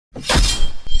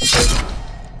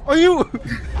Are you?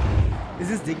 Is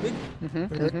this Digby?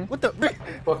 What the?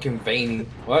 Fucking Veiny.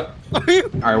 What? Are you?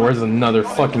 Alright, where's another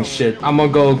fucking shit? I'm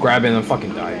gonna go grab it and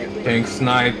fucking die again. Tank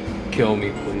snipe, kill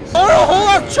me, please. Oh, a whole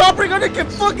lot chopper gonna can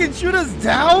fucking shoot us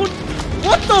down?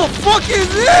 What the fuck is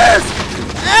this?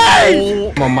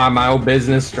 Hey! I'm on my own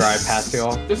business, drive past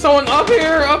y'all. There's someone up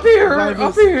here, up here,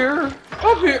 up here,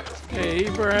 up here. Hey,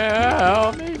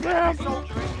 bro. Hey, bro.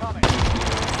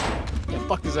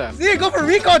 Fuck his ass. Yeah, go for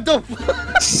recon, though.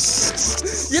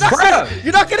 You're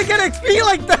not gonna get XP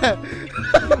like that.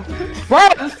 Bro,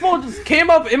 this fool just came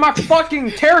up in my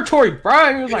fucking territory, bro.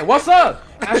 And he was like, "What's up?"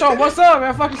 I shot, "What's up?" And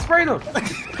I fucking sprayed him.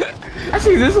 I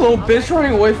see this little bitch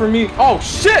running away from me. Oh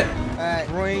shit! Alright,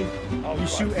 Roy, you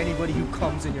shoot anybody who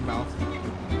comes in your mouth.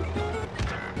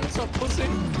 What's up, pussy?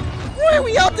 Roy,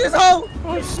 we out this hole!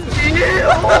 Oh shit!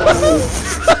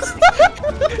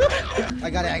 I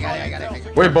got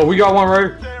it. Wait, but we got one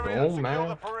right. Oh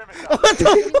man. What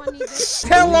the?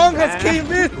 10 long has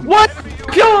came in. What?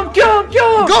 Kill him! Kill him!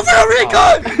 Kill him! Go for a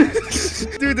recon!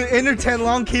 Dude, the inner 10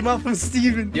 long came out from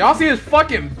Steven. Y'all see his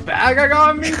fucking bag I got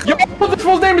on me? Yo, what the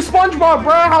fool's name is SpongeBob,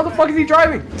 bro? How the fuck is he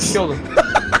driving? Killed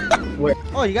him. Wait.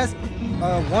 Oh, you guys,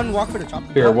 one walk for the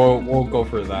chopper. Here, we'll go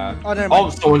for that. Oh, never mind. Oh,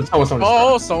 someone's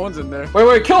Oh, someone's in there.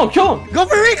 Wait, kill him! Go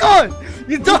for recon!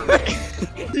 You don't.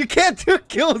 You can't do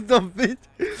kills, though, bitch.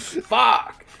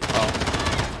 Fuck!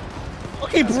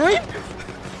 Okay, boy.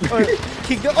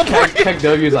 Tech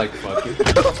W's like, fuck you.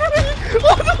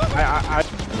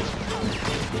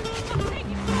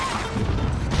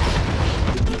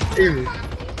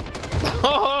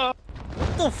 Oh, no.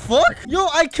 What the fuck? Yo,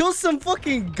 I killed some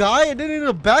fucking guy, and then in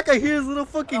the back I hear this little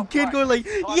fucking kid going like,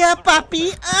 "Yeah,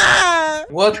 papi, ah!"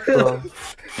 What the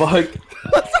fuck?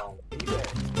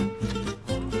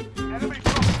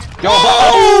 Yo,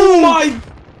 oh my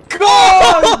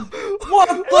god! What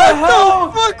the hell?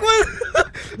 What the fuck was?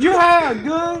 You had a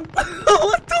gun?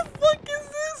 What the fuck is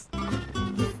this?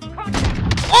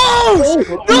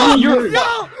 Oh!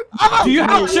 No! Do you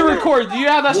have that shit record? Do you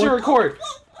have that shit record?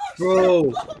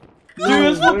 Bro. Dude,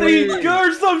 it's fucking good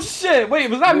or some shit. Wait,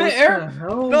 was that mid-air?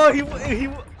 No, he.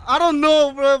 I don't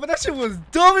know, bro, but that shit was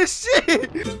dumb as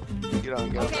shit. Get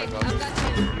on.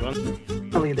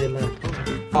 Probably they left.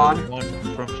 One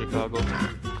from Chicago.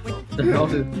 The hell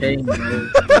is Kane, bro?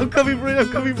 I'm coming for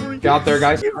you. Get out there,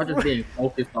 guys. I'm just getting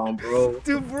focused on, bro.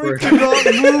 Dude, bro, cannot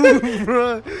move,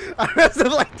 bro. I rest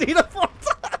him like 3 to 4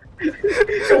 times.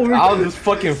 I was just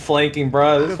fucking flanking,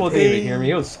 bro. This fool didn't even hear me.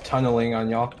 He was tunneling on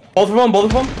y'all. Both of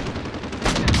them.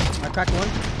 I cracked one.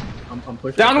 I'm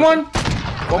pushing. Down one.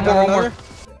 One more.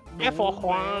 F for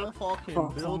Juan.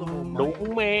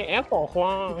 Đúng mẹ, F for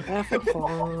Juan.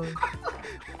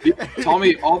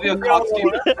 Tommy, all the across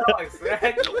team.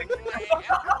 Exactly.